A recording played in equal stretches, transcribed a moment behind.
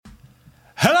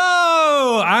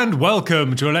and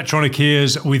welcome to Electronic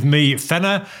Ears with me,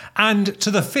 Fenner, and to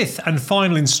the fifth and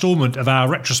final instalment of our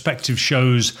retrospective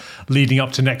shows leading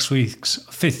up to next week's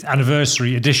 5th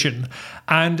anniversary edition.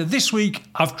 And this week,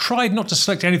 I've tried not to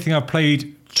select anything I've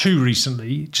played too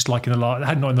recently, just like not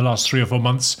in the last 3 or 4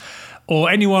 months, or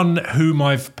anyone whom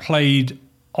I've played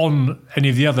on any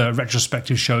of the other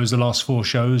retrospective shows, the last 4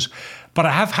 shows. But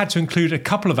I have had to include a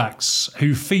couple of acts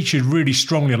who featured really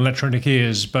strongly on Electronic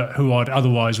Ears, but who I'd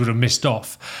otherwise would have missed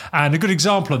off. And a good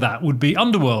example of that would be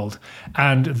Underworld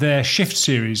and their Shift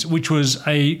series, which was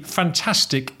a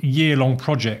fantastic year-long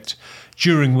project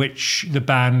during which the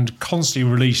band constantly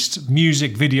released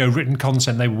music, video, written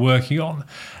content they were working on.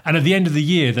 And at the end of the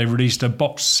year, they released a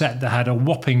box set that had a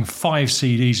whopping 5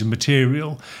 CDs of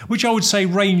material, which I would say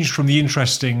ranged from the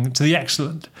interesting to the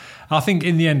excellent. I think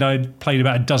in the end, I played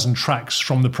about a dozen tracks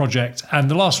from the project, and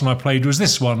the last one I played was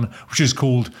this one, which is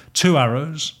called Two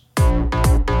Arrows.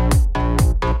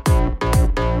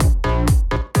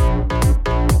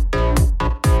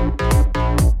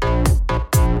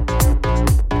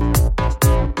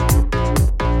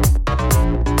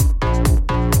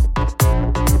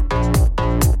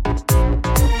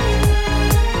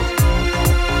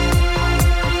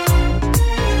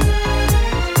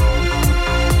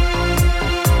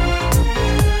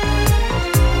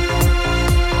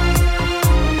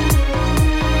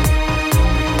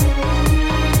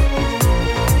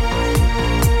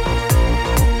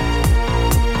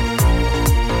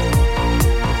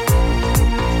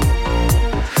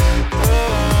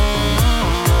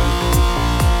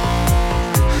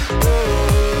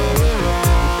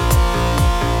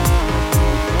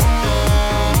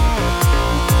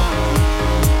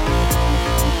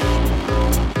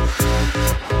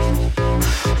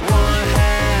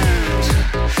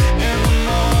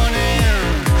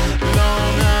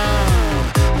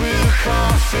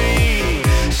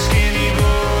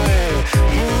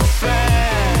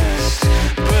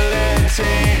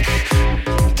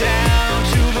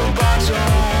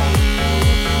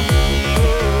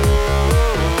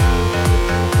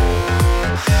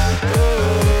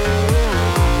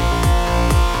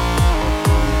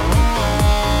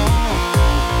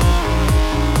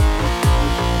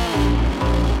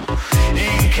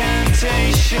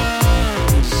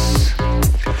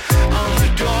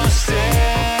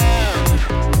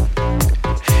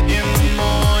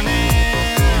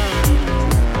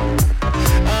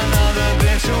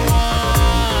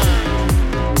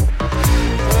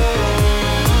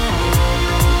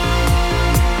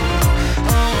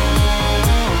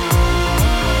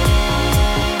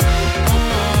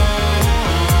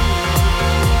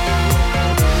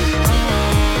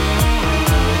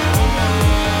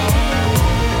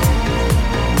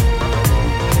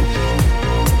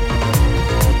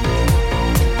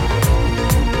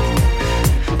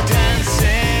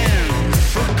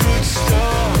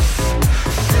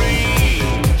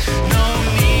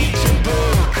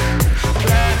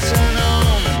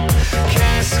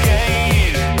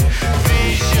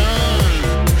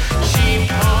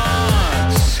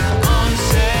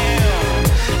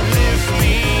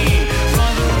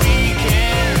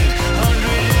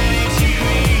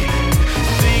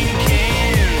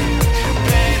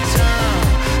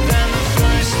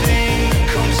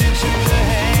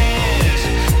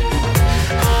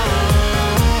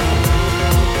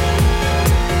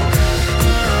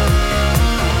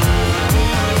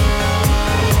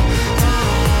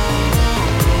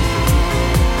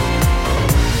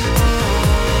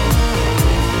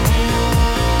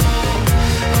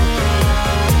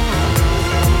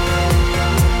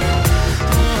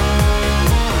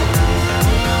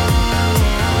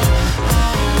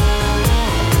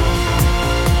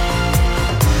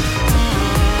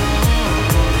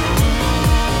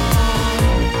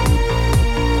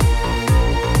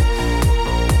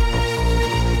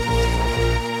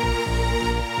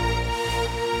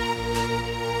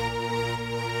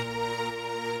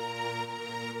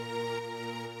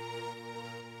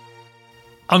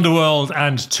 Underworld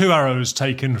and Two Arrows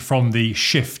taken from the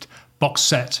Shift box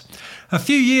set. A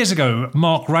few years ago,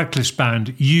 Mark Radcliffe's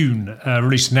band Yoon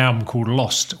released an album called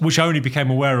Lost, which I only became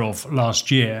aware of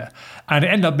last year, and it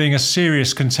ended up being a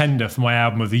serious contender for my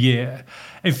album of the year.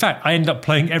 In fact, I ended up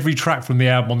playing every track from the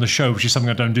album on the show, which is something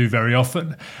I don't do very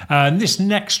often. And this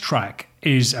next track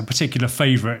is a particular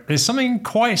favourite. There's something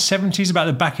quite 70s about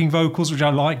the backing vocals, which I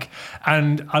like,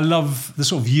 and I love the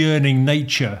sort of yearning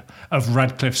nature of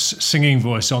Radcliffe's singing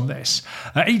voice on this.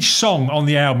 Each song on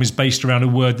the album is based around a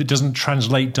word that doesn't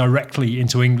translate directly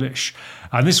into English.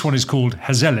 And this one is called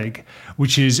Hazelig,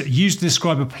 which is used to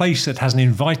describe a place that has an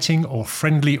inviting or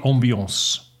friendly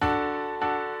ambiance.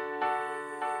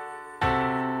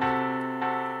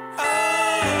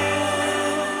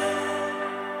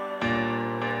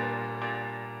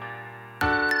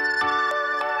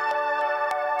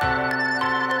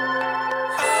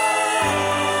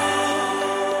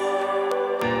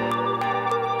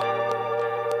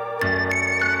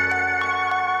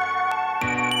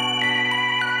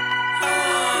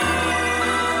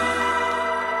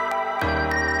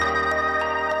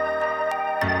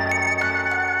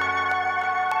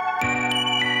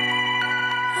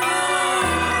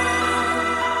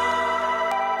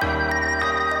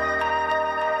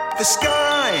 The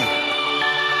sky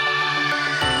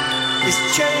is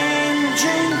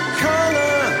changing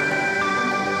color.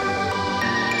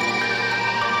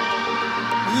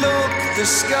 Look, the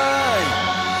sky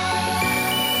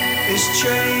is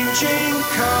changing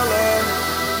color.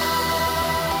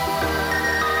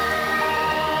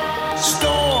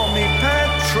 Stormy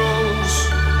petrels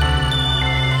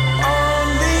on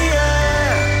the air.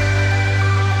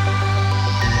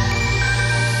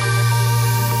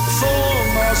 4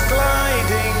 miles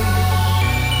gliding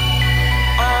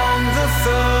on the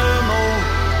thermal.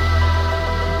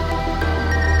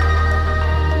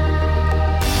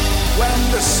 When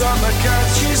the summer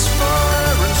catches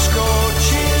fire and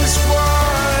scorches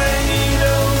wide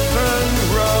open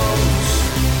roads.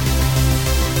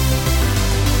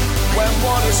 When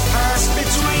what has passed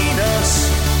between us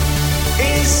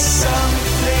is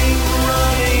something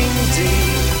running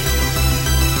deep,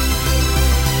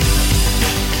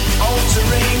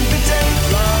 altering the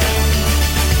dateline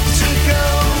to go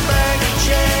back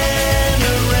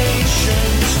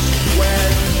generations.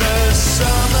 When the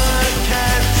summer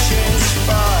catches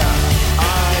fire, I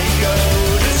go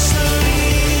to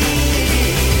sleep.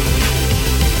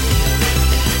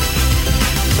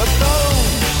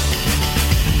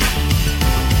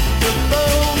 The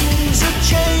bones are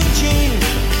changing.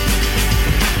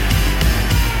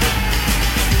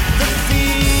 The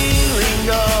feeling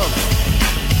of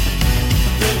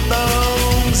the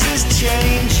bones is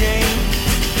changing.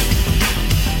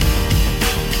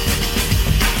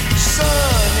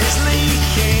 Sun is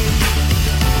leaking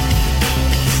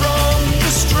from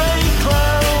the stray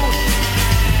cloud.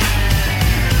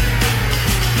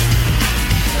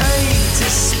 8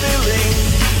 is spilling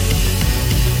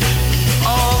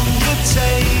on the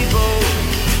table.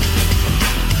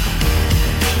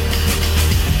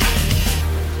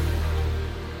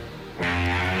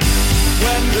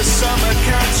 When the summer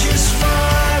catches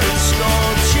fire and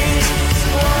scorches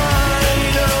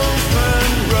wide open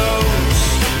roads.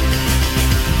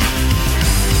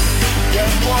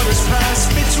 When what has passed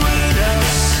between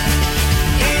us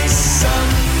is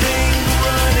something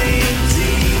running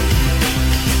deep,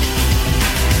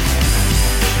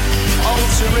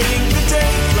 altering the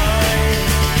dateline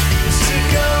to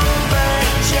go back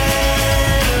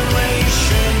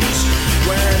generations.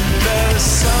 When the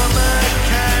summer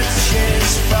catches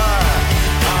fire,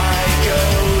 I go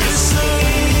to sleep.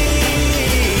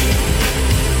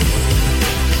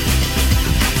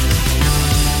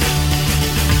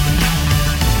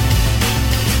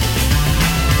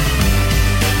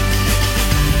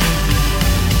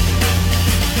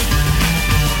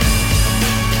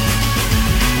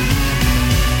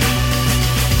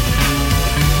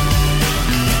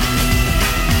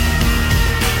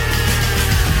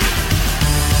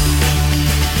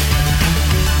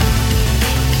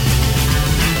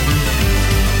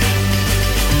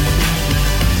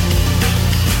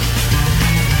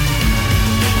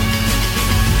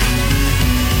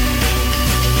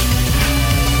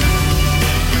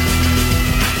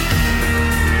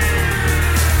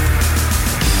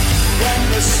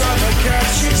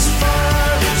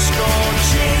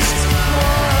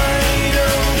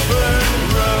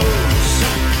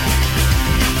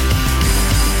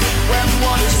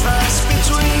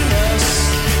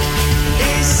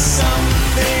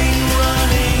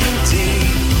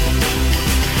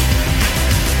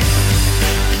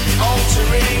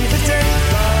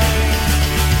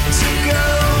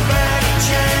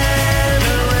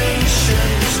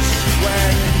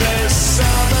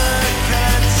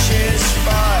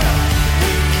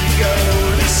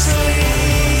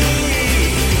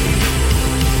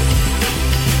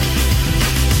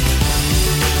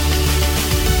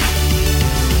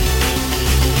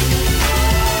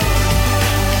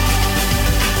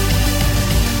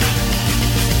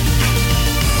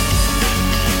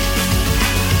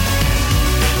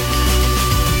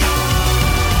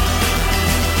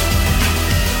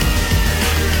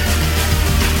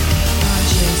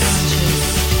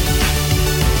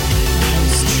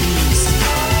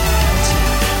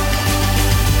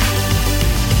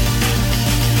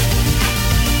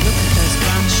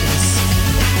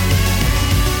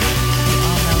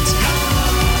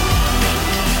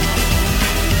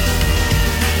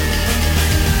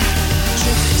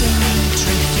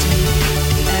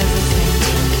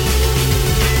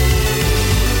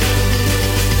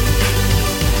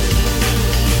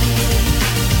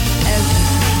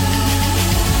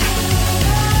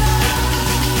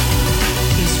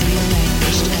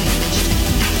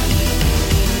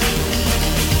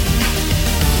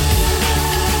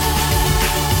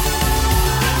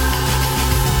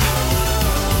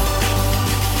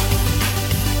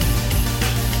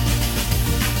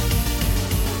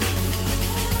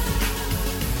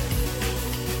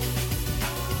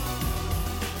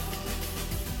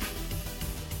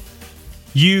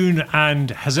 Yoon and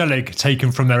Hazelig,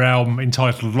 taken from their album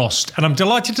entitled Lost. And I'm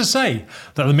delighted to say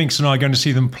that the Minx and I are going to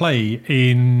see them play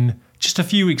in just a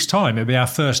few weeks' time. It'll be our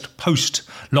first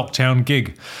post-lockdown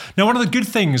gig. Now, one of the good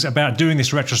things about doing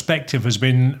this retrospective has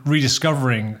been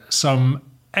rediscovering some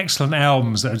excellent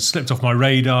albums that had slipped off my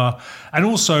radar, and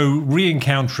also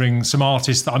re-encountering some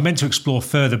artists that I meant to explore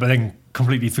further but then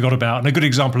completely forgot about. And a good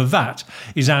example of that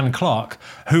is Anne Clark,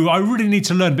 who I really need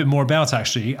to learn a bit more about,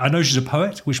 actually. I know she's a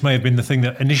poet, which may have been the thing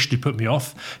that initially put me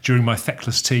off during my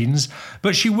feckless teens,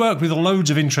 but she worked with loads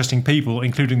of interesting people,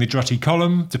 including the Drutty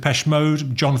Column, Depeche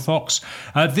Mode, John Fox.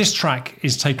 This track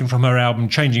is taken from her album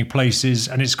Changing Places,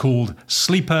 and it's called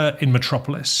Sleeper in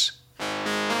Metropolis.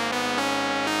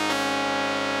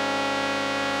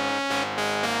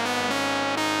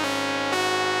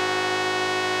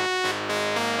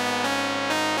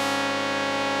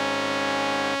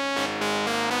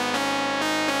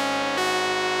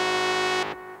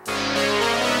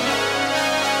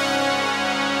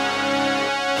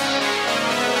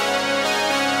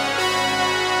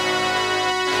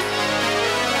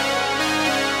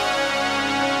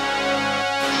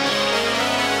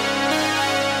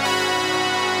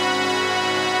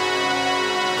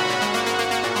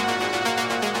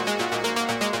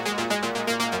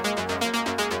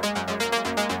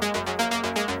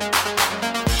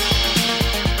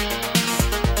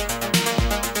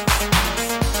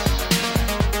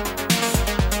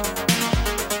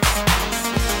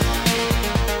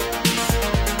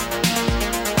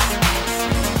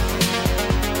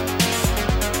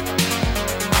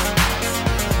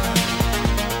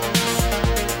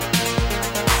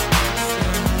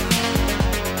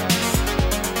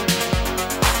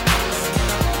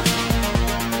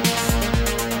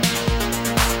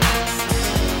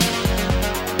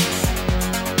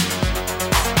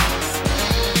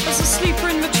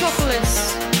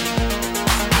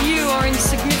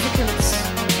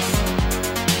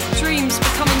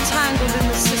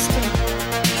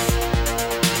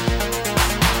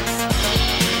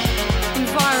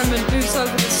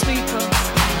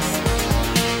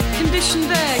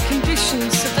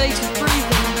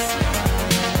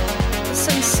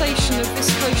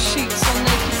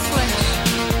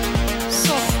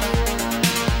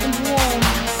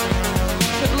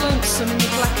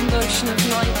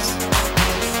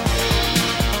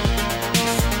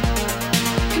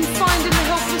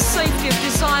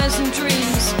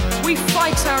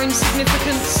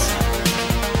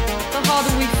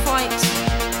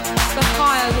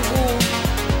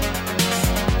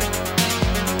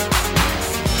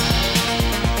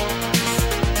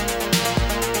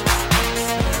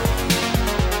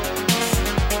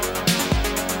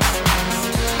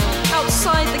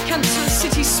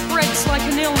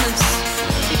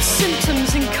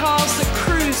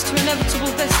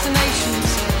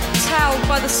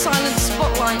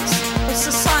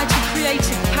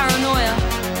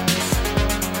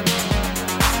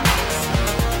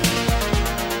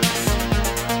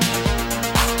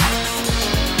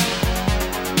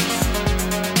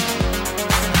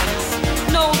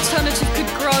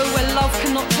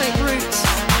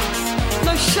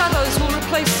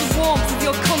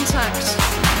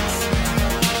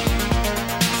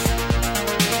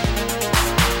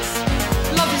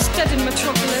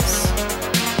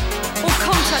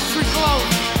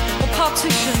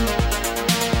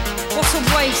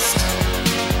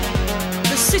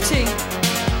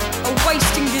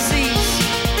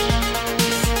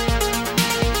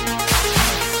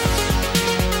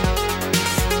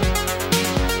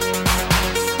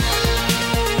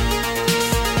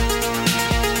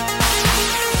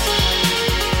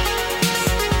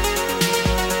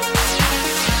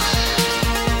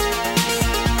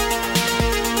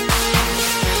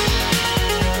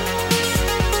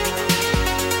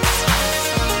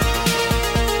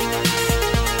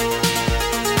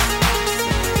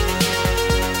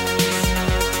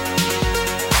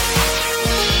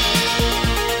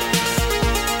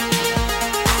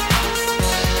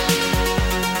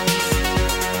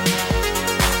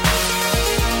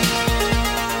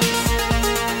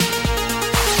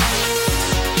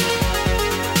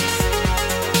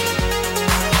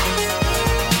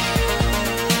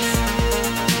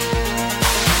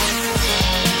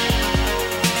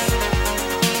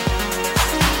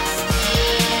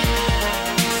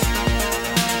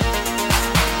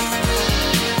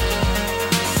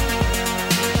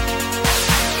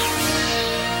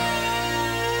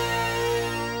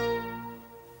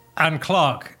 Anne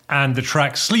Clark and the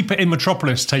track Sleeper in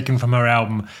Metropolis, taken from her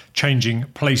album Changing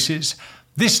Places.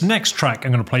 This next track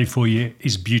I'm going to play for you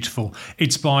is beautiful.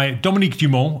 It's by Dominique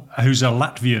Dumont, who's a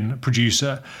Latvian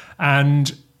producer,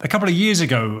 and A couple of years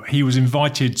ago, he was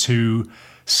invited to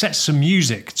set some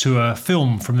music to a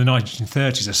film from the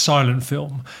 1930s, a silent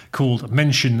film called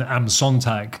Menschen am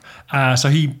Sonntag. So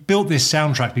he built this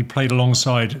soundtrack to be played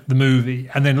alongside the movie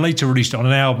and then later released it on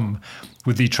an album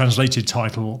with the translated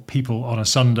title People on a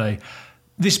Sunday.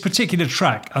 This particular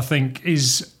track, I think,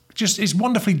 is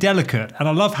wonderfully delicate, and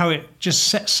I love how it just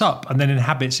sets up and then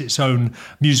inhabits its own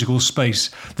musical space.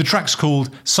 The track's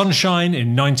called Sunshine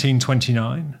in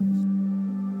 1929.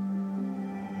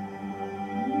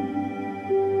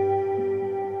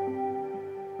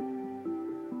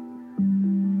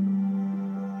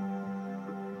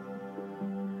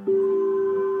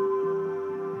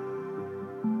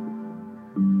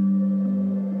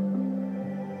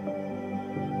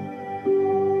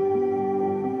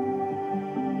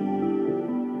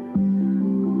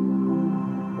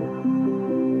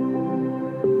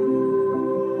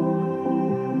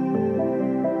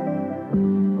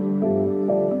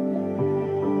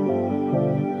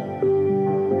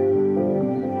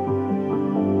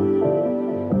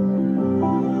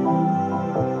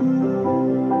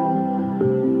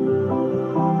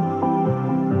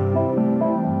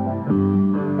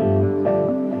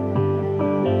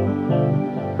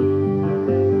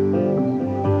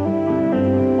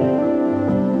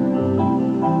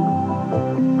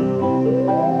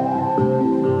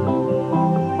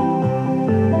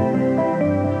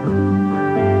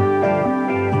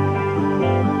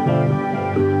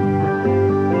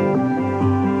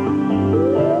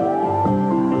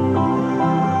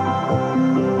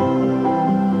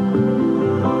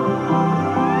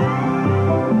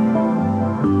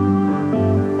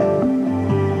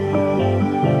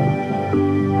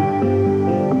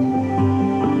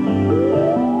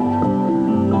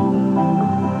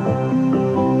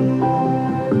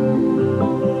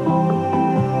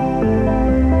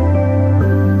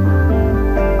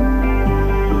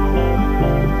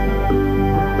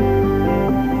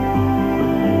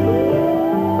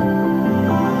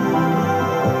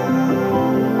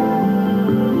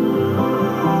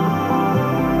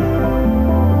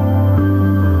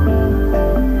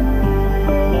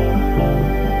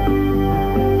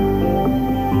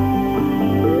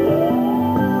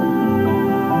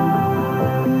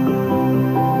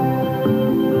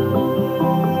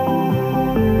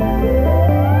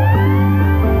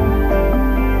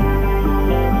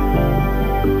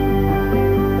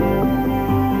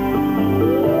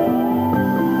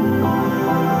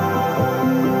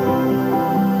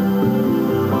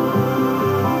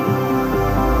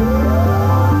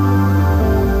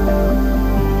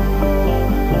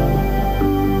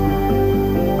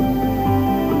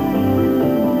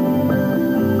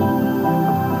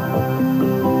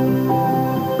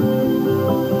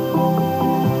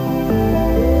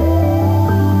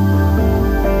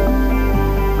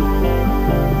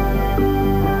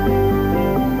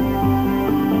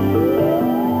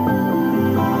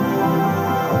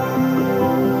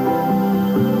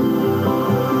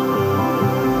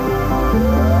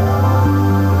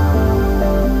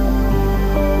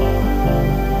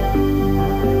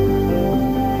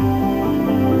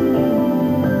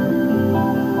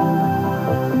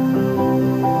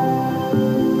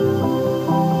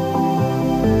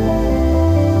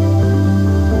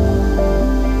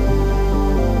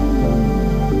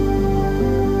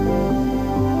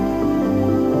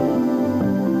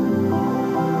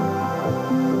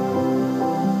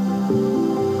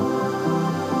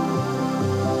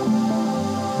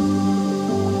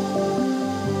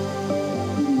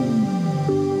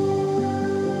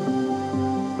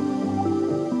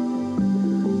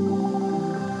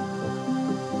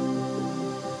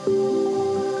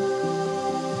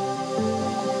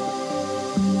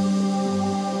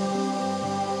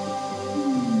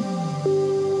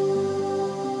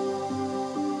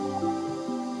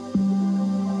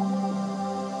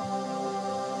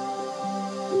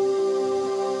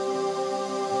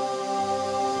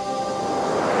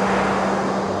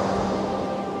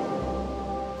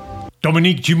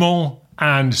 Dominique Dumont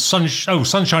and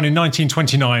Sunshine in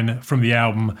 1929 from the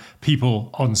album People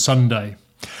on Sunday.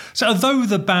 So although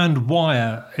the band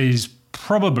Wire is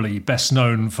probably best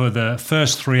known for the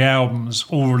first three albums,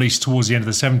 all released towards the end of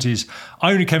the 70s,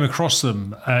 I only came across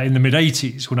them in the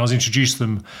mid-80s when I was introduced to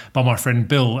them by my friend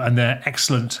Bill and their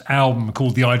excellent album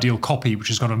called The Ideal Copy, which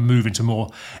has gone to move into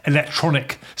more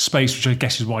electronic space, which I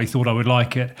guess is why he thought I would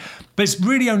like it. But it's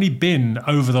really only been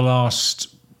over the last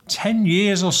 10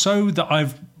 years or so that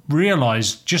I've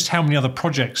realised just how many other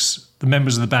projects the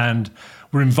members of the band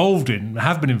were involved in,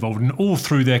 have been involved in, all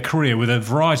through their career with a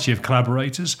variety of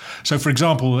collaborators. So, for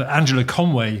example, Angela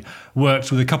Conway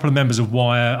worked with a couple of members of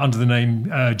Wire under the name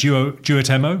Duet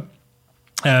Emo.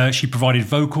 She provided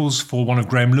vocals for one of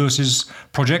Graham Lewis's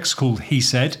projects called He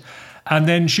Said. And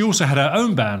then she also had her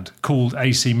own band called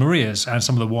AC Marias, and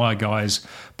some of the Wire guys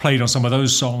played on some of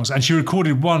those songs. And she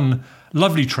recorded one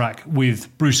lovely track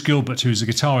with Bruce Gilbert, who's a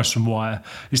guitarist from Wire.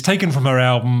 It's taken from her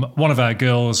album One of Our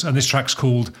Girls, and this track's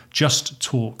called Just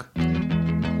Talk.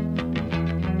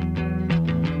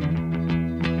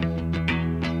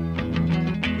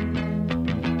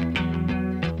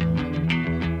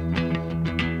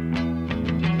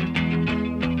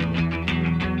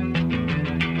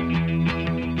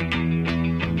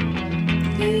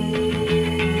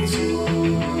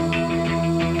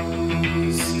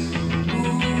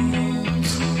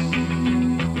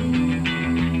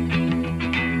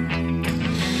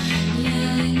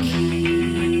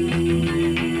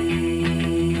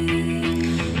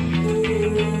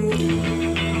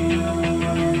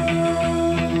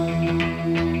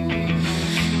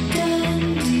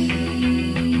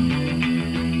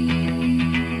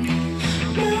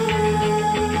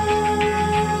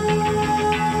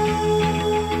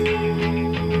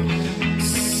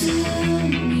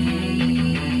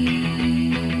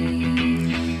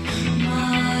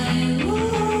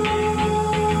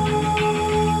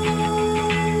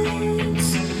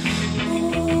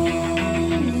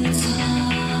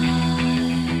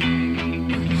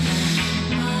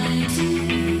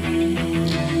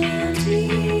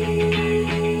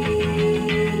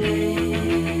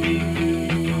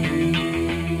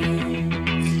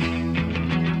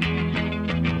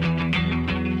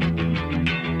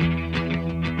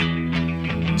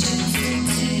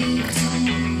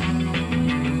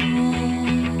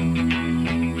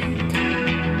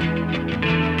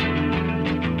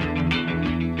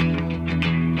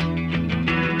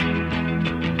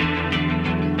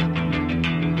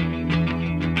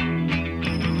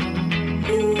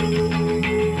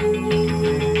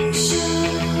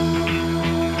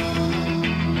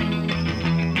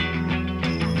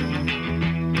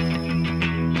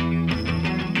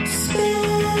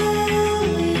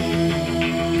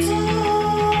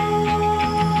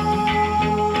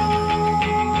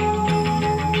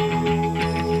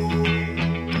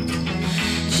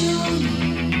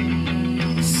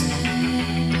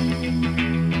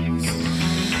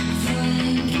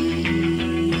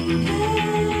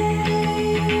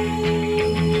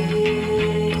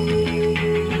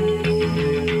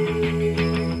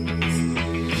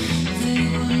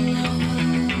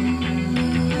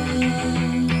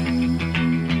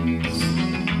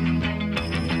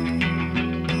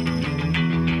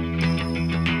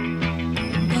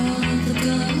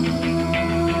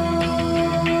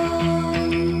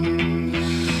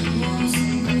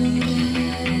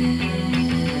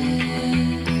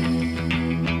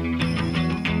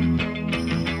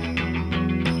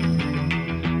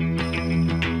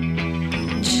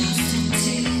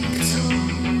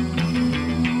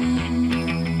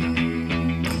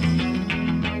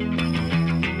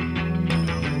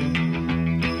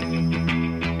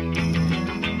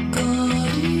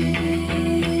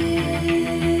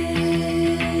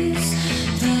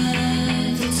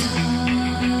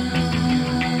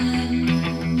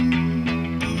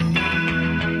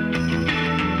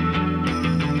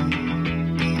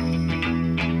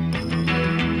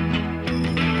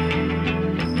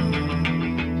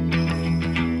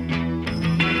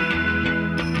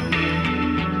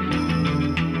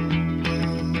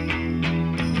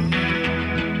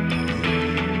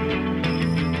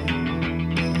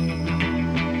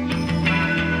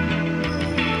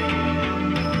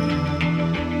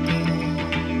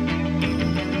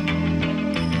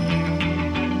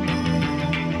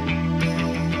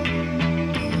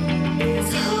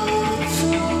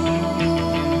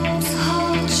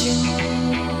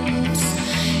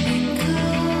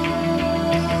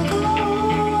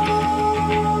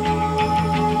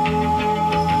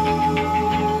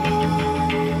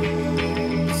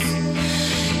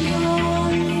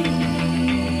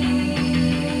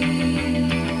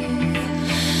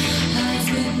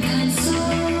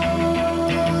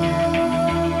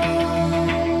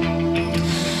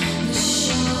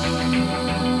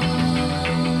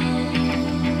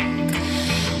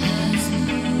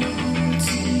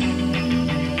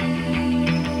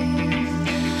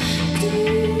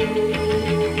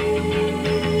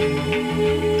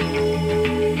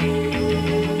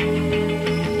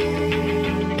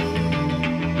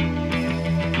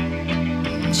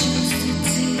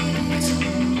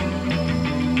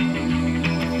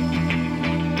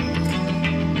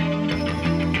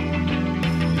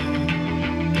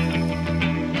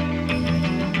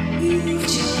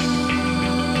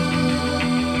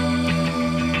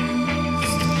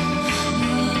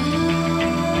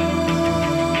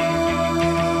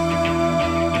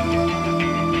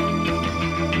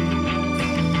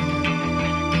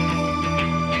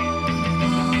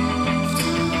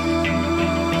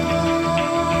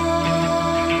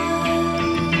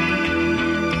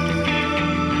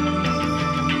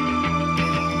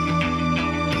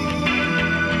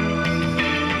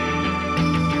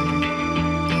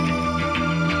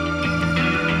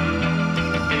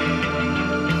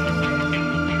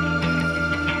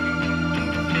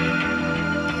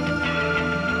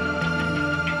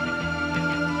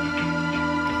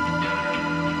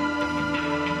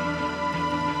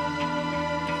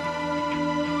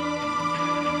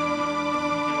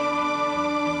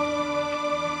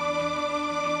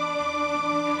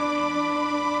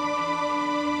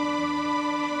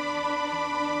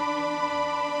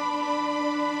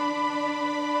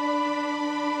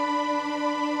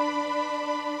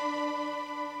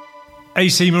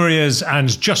 AC Maria's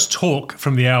and Just Talk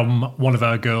from the album One of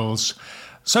Our Girls.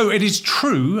 So it is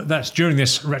true that during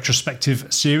this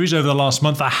retrospective series over the last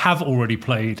month, I have already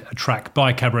played a track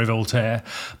by Cabaret Voltaire,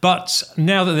 but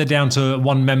now that they're down to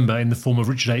one member in the form of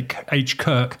Richard H.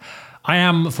 Kirk, I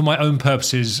am, for my own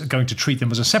purposes, going to treat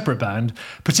them as a separate band,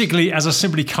 particularly as I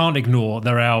simply can't ignore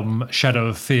their album Shadow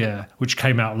of Fear, which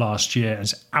came out last year and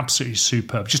is absolutely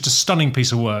superb. Just a stunning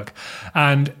piece of work.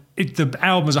 And the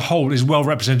album as a whole is well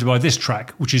represented by this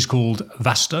track, which is called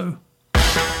Vasto.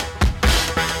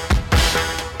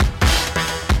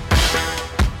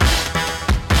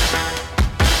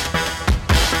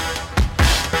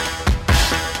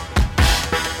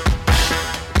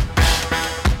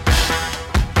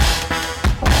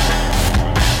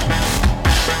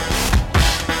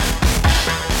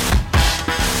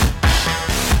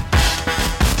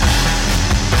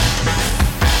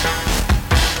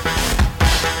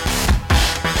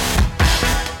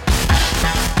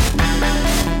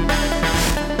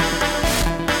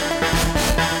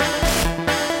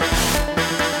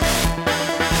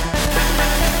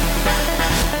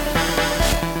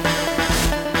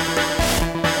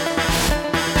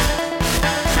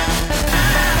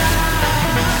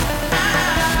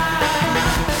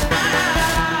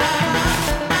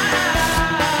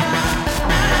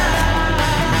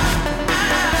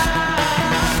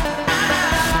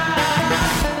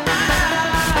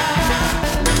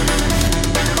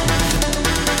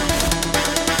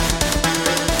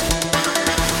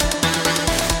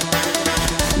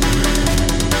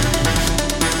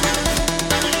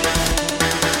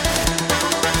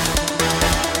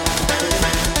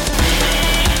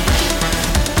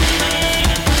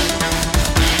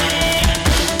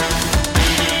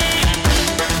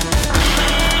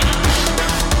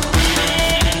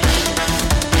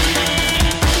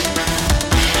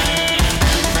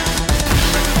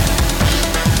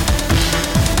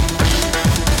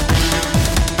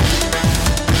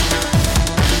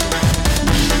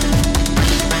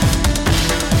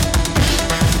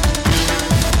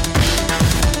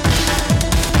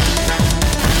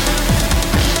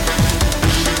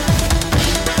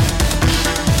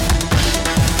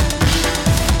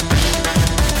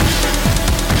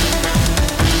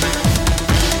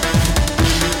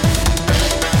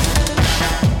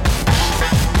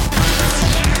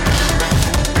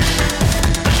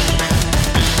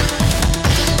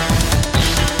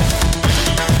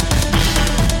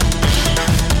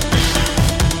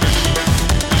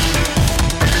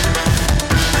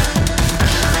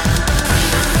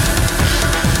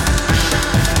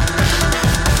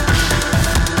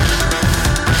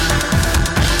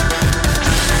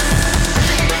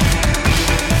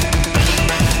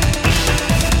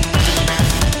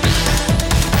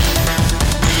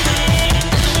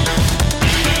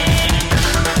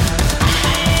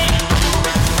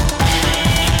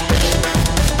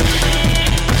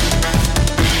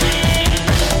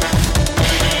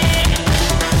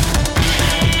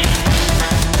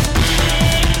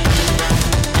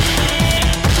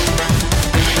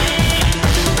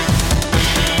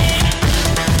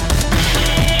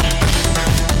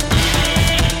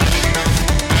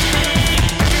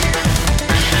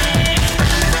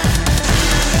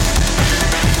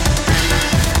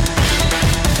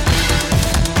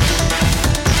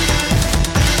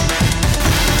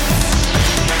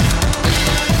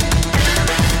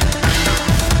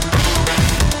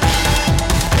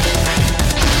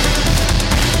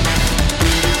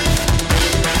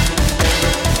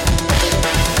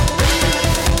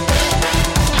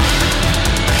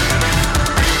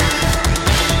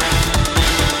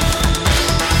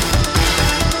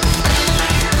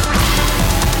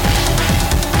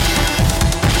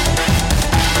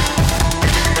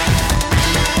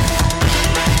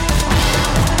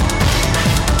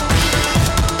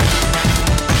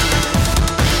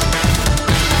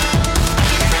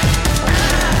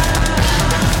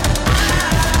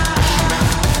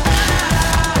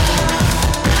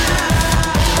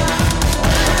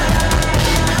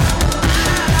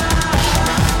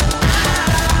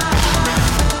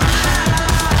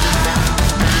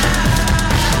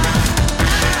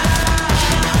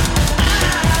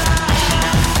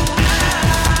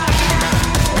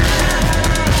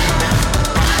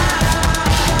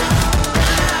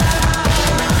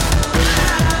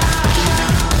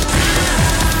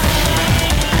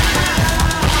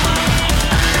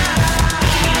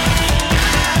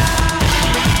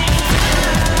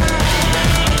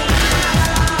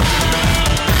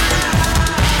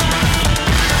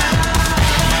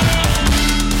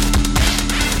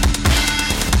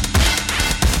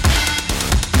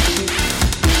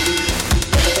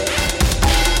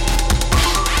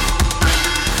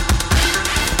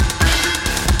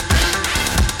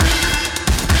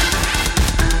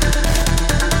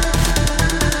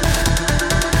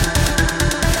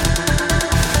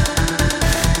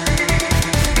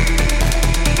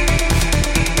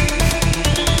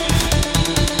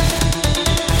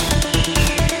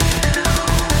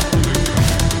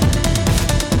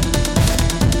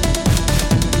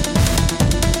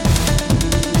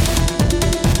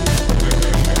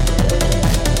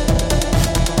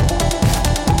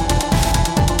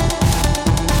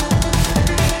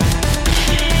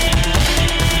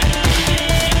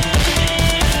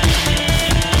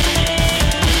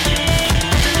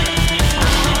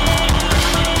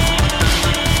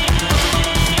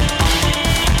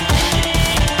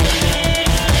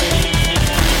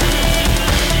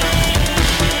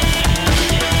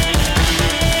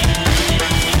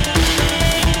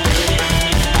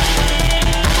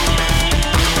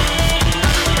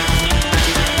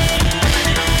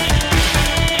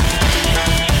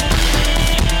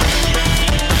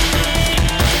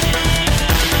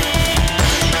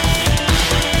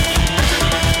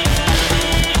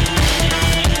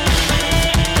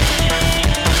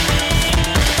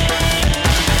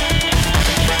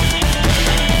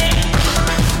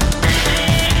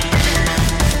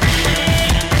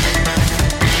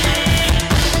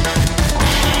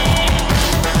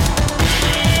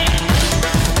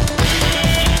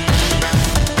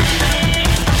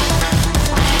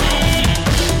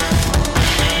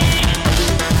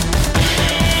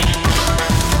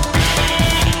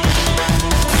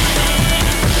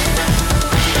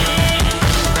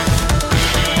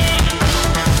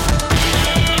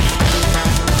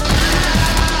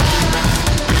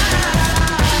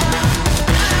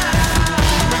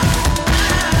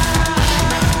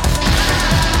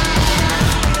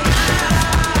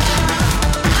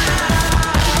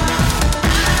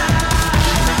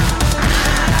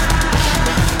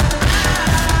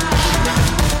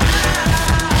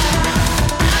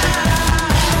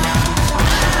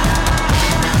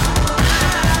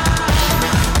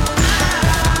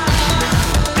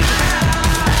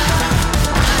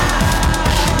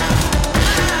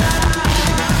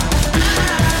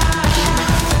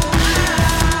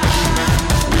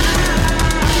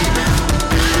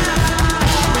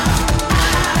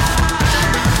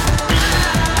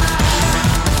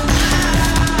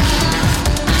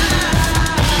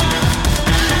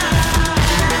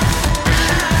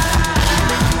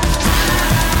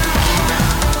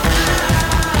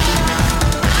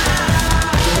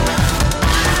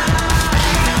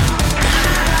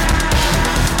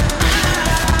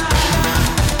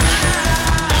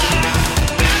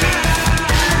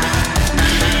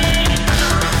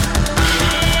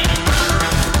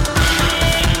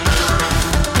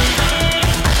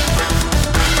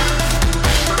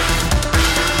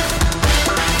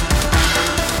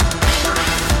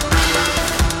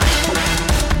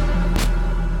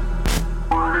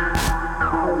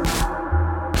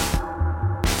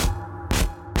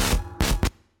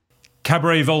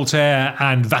 Cabaret Voltaire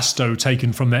and Vasto,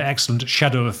 taken from their excellent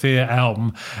Shadow of Fear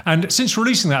album. And since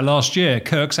releasing that last year,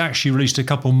 Kirk's actually released a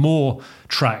couple more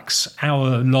tracks,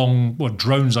 hour-long,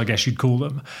 drones, I guess you'd call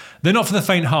them. They're not for the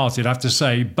faint-hearted, I have to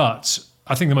say, but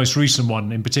I think the most recent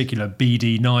one in particular,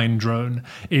 BD9 Drone,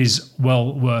 is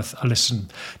well worth a listen.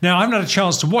 Now, I haven't had a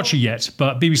chance to watch it yet,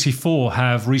 but BBC4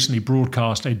 have recently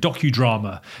broadcast a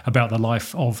docudrama about the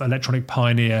life of electronic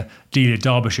pioneer Delia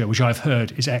Derbyshire, which I've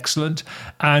heard is excellent.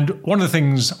 And one of the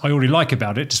things I already like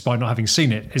about it, despite not having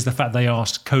seen it, is the fact they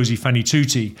asked Cozy Fanny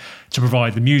Tutti to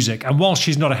provide the music. And whilst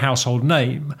she's not a household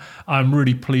name, I'm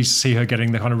really pleased to see her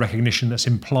getting the kind of recognition that's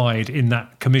implied in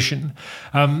that commission.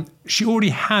 She already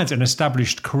had an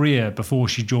established career before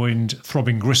she joined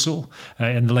Throbbing Gristle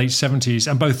in the late 70s,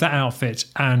 and both that outfit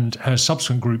and her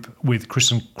subsequent group with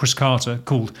Chris Carter,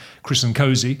 called Chris and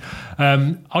Cozy,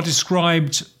 are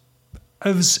described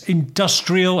as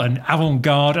industrial and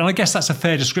avant-garde, and I guess that's a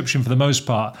fair description for the most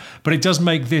part, but it does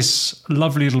make this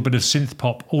lovely little bit of synth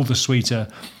pop all the sweeter.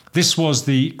 This was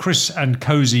the Chris and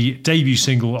Cozy debut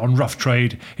single on Rough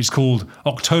Trade. It's called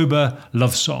October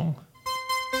Love Song.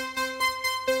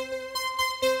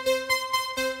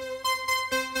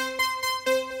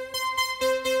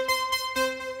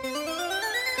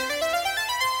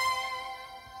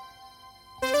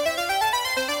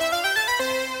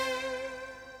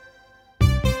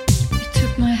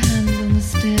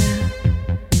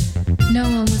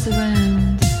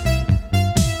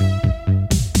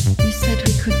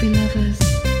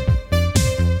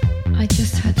 I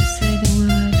just had to say the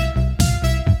word.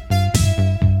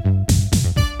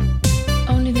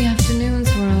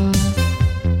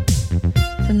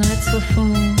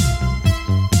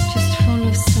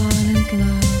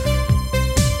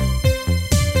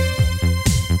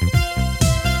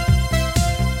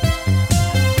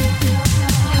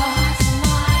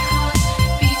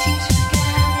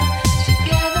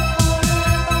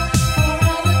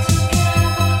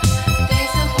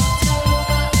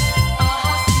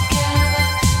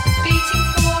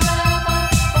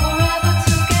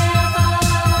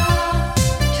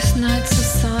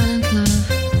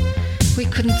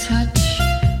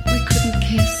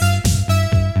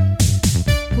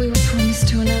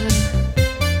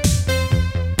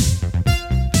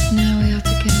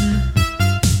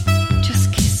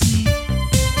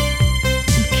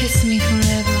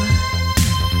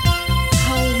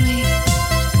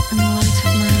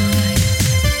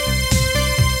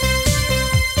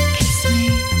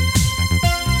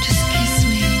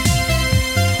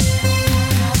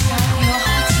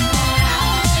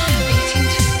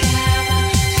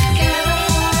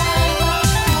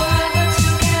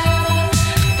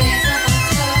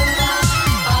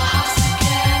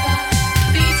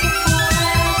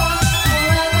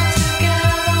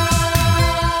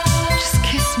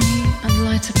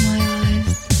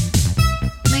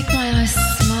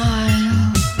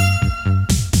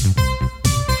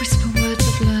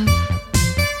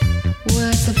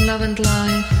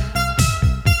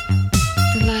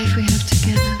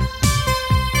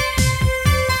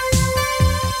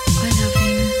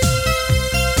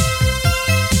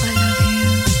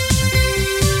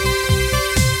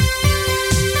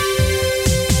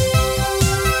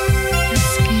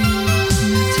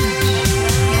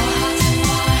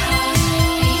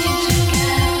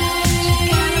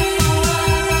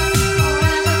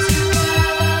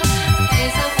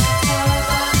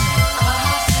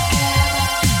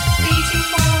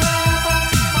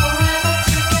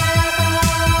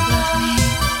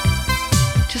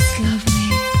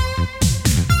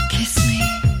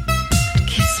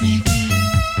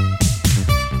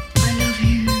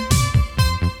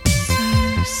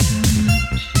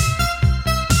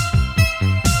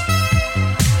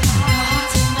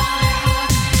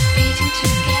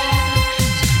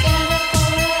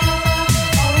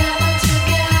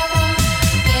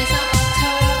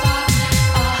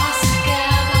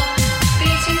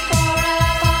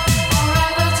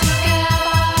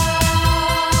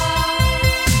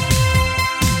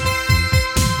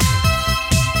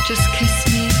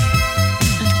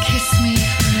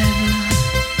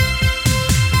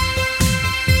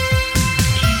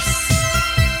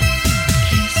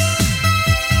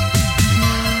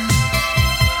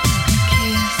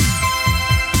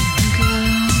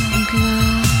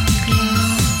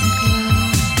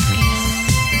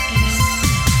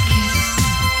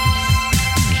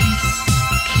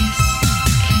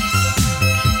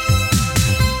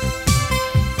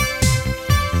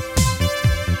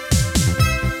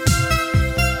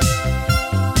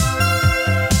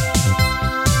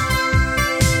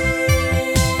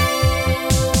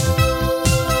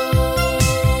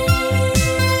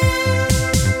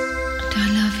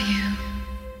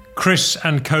 Chris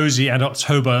and Cozy and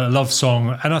October love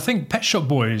song, and I think Pet Shop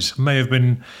Boys may have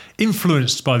been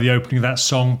influenced by the opening of that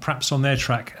song, perhaps on their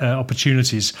track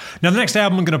Opportunities. Now, the next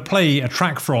album I'm going to play a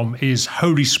track from is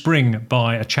Holy Spring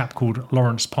by a chap called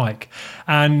Lawrence Pike,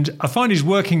 and I find his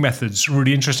working methods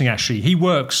really interesting, actually. He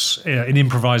works in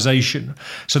improvisation,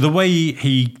 so the way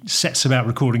he sets about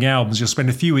recording albums, he'll spend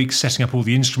a few weeks setting up all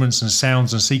the instruments and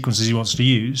sounds and sequences he wants to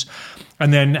use,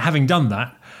 and then having done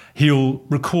that, he'll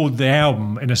record the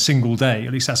album in a single day.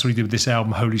 At least that's what he did with this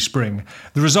album, Holy Spring.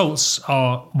 The results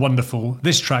are wonderful.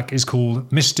 This track is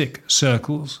called Mystic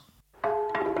Circles.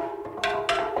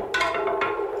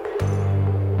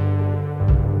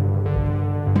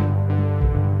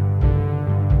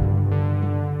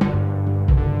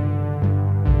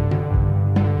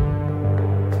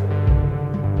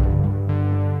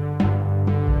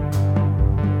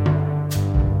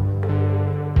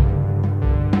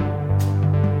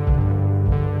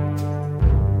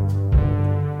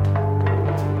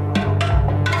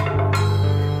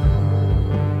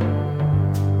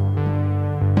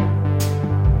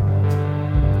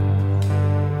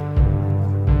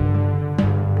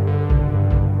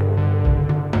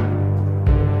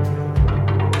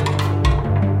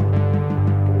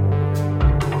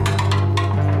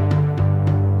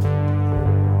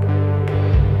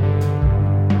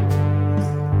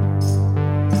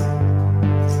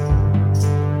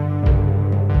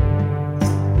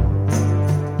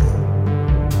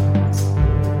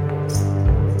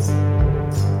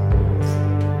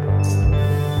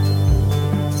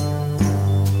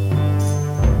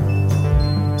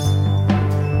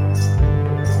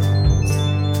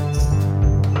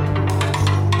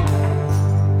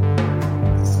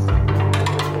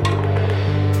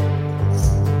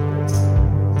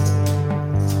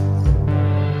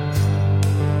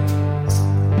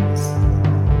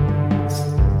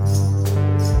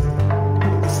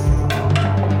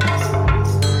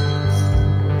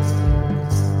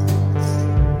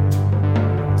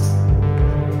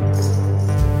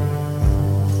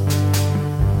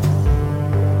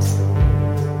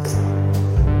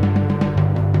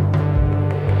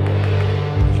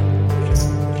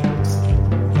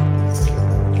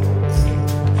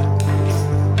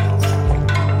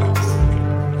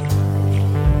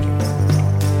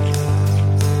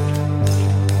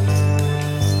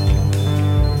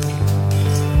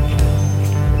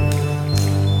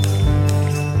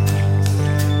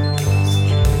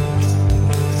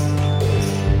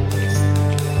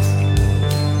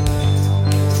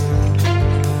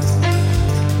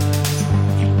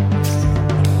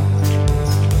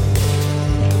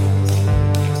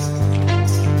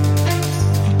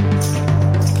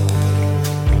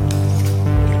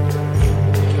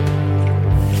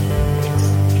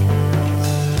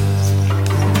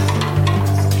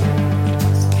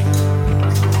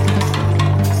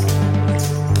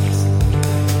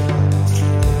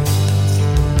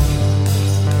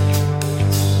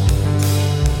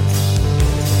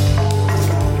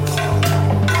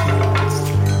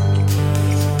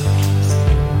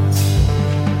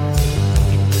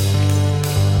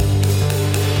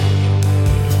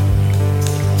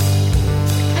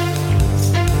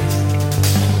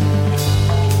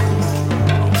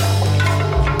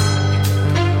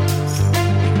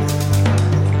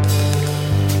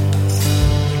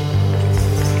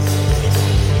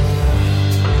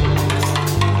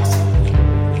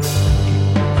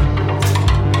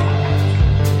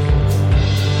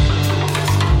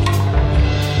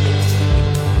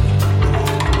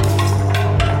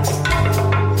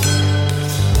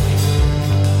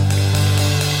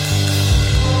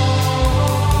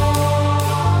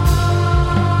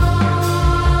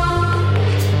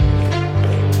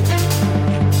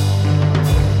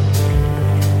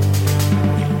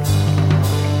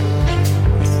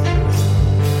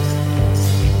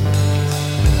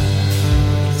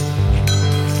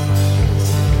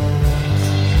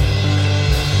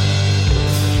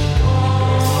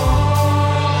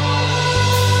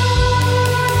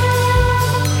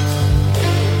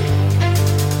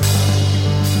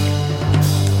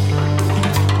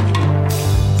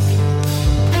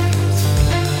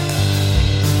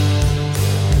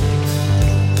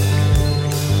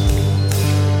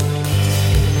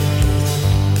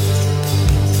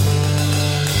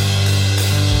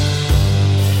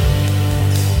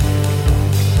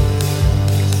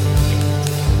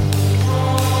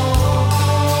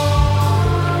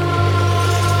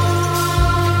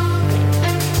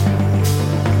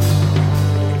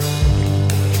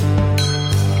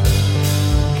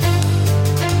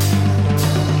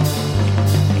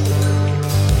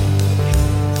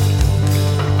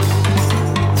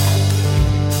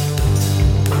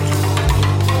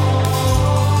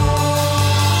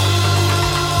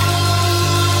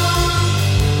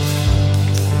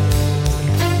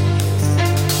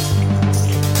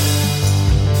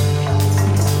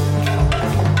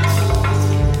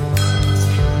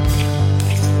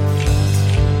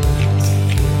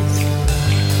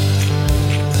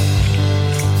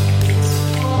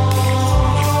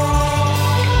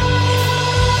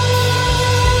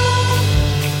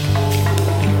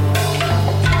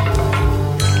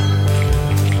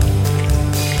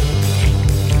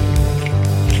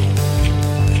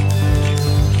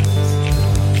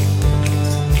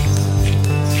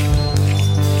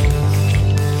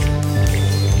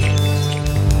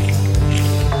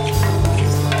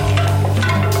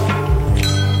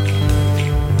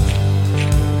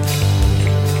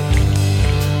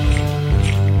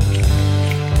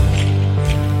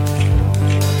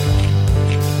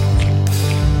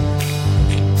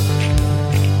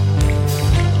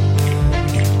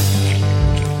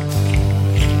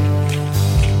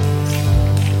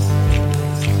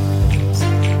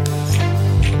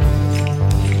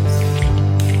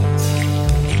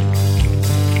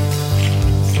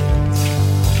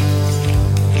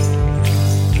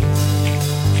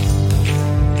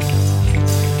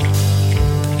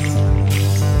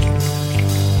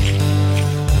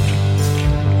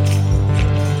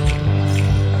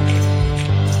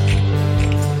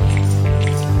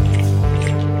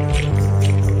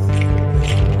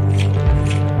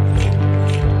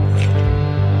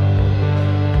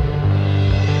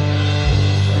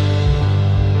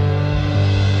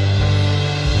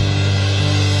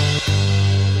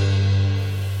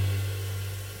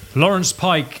 Lawrence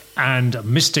Pike and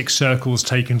Mystic Circles,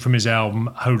 taken from his album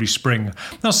Holy Spring. Now,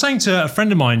 I was saying to a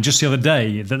friend of mine just the other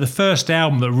day that the first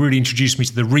album that really introduced me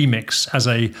to the remix as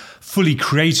a fully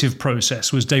creative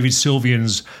process was David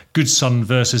Sylvian's Good Son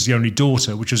versus The Only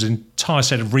Daughter, which was an entire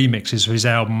set of remixes for his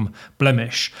album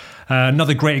Blemish.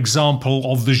 Another great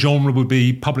example of the genre would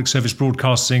be Public Service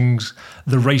Broadcasting's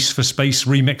The Race for Space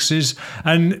remixes.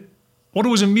 And what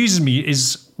always amuses me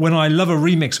is when I love a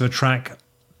remix of a track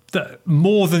that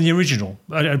more than the original,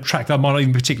 a track that I'm not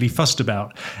even particularly fussed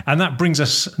about. And that brings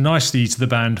us nicely to the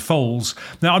band Foals.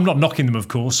 Now, I'm not knocking them, of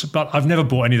course, but I've never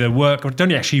bought any of their work. I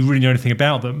don't actually really know anything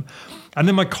about them. And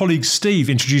then my colleague Steve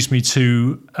introduced me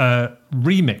to a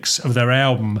remix of their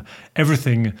album,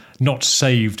 Everything Not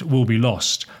Saved Will Be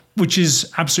Lost, which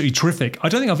is absolutely terrific. I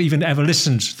don't think I've even ever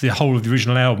listened to the whole of the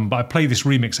original album, but I play this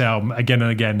remix album again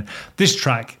and again. This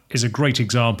track is a great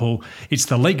example. It's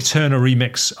the Lake Turner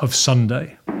remix of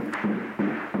Sunday.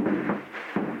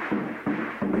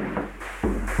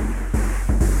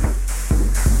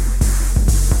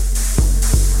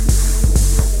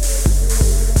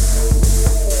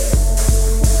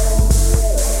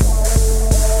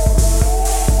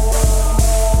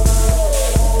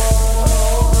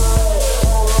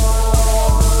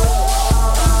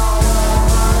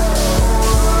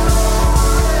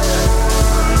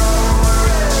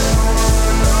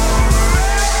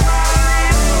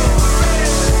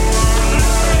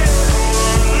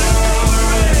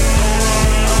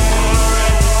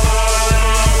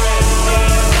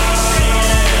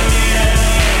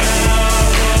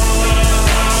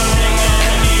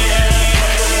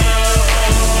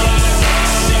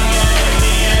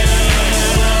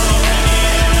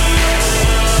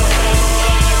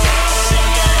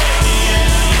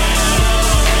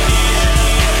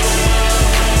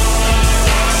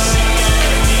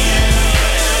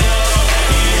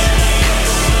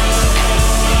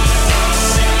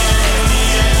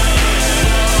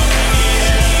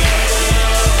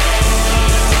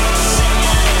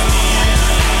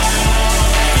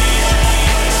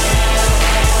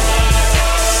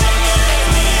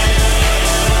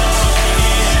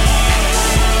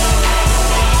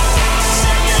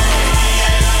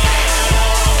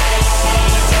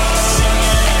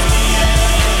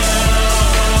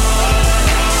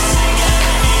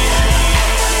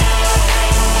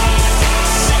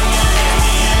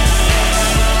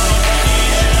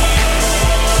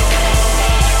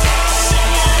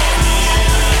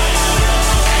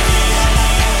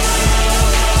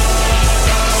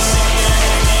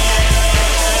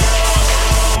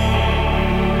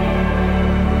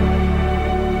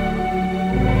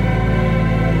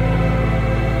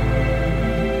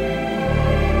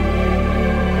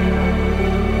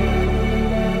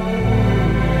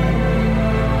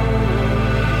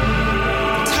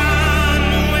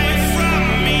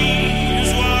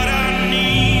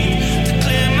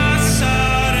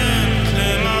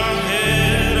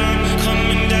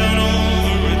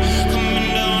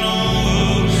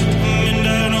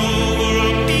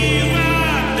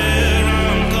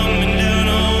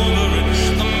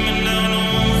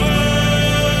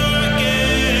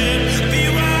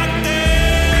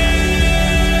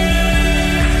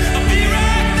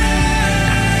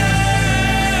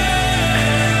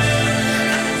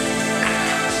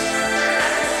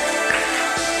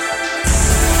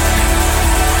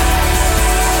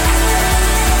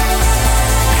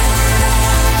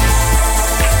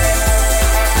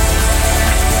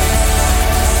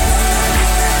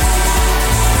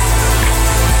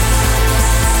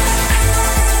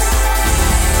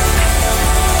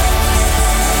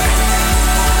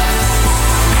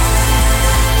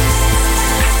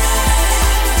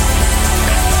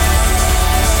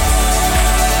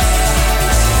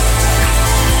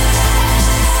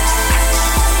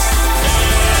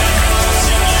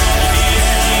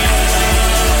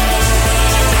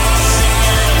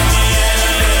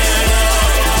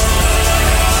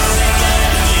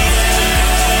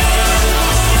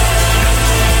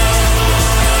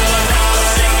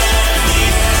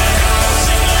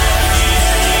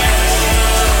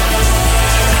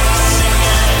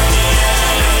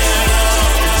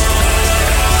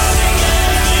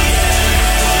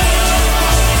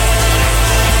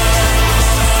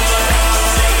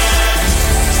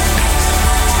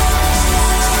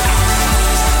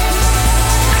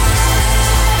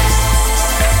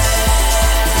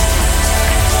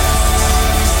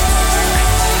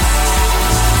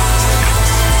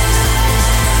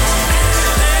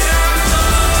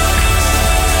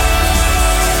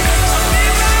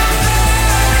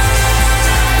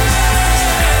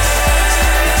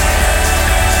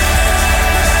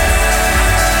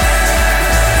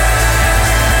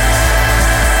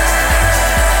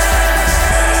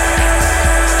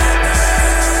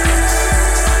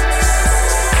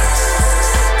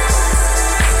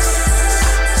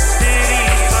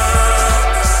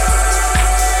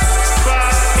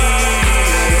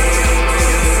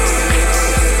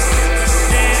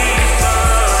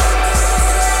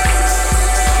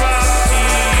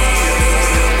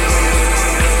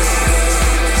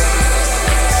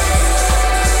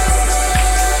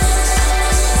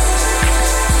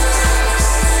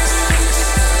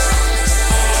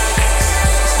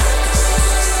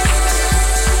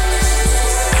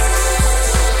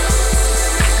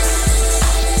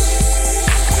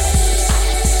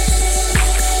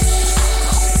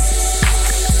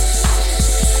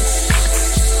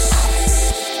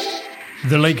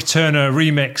 The Lake Turner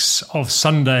remix of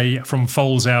Sunday from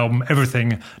Foal's album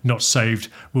Everything Not Saved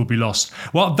Will Be Lost.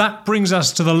 Well, that brings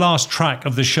us to the last track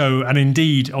of the show, and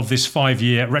indeed of this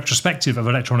 5-year retrospective of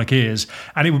Electronic Ears.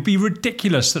 And it would be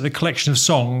ridiculous that the collection of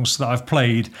songs that I've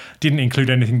played didn't include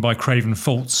anything by Craven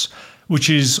Fultz, which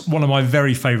is one of my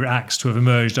very favourite acts to have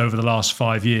emerged over the last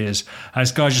 5 years.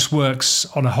 This guy just works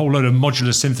on a whole load of modular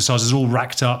synthesizers all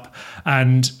racked up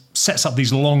and sets up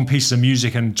these long pieces of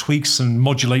music and tweaks and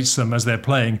modulates them as they're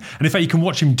playing. And in fact, you can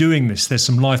watch him doing this. There's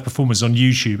some live performances on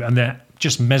YouTube and they're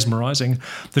just mesmerising.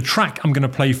 The track I'm going to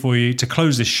play for you to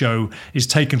close this show is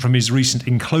taken from his recent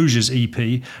Enclosures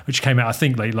EP, which came out, I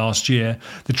think, late last year.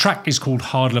 The track is called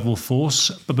Hard Level Force.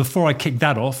 But before I kick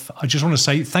that off, I just want to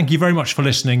say thank you very much for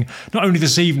listening, not only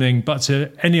this evening, but to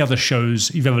any other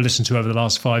shows you've ever listened to over the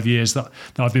last 5 years that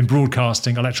I've been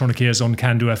broadcasting Electronic Ears on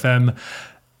Can Do FM.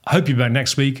 I hope you're back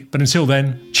next week. But until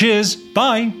then, cheers.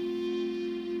 Bye.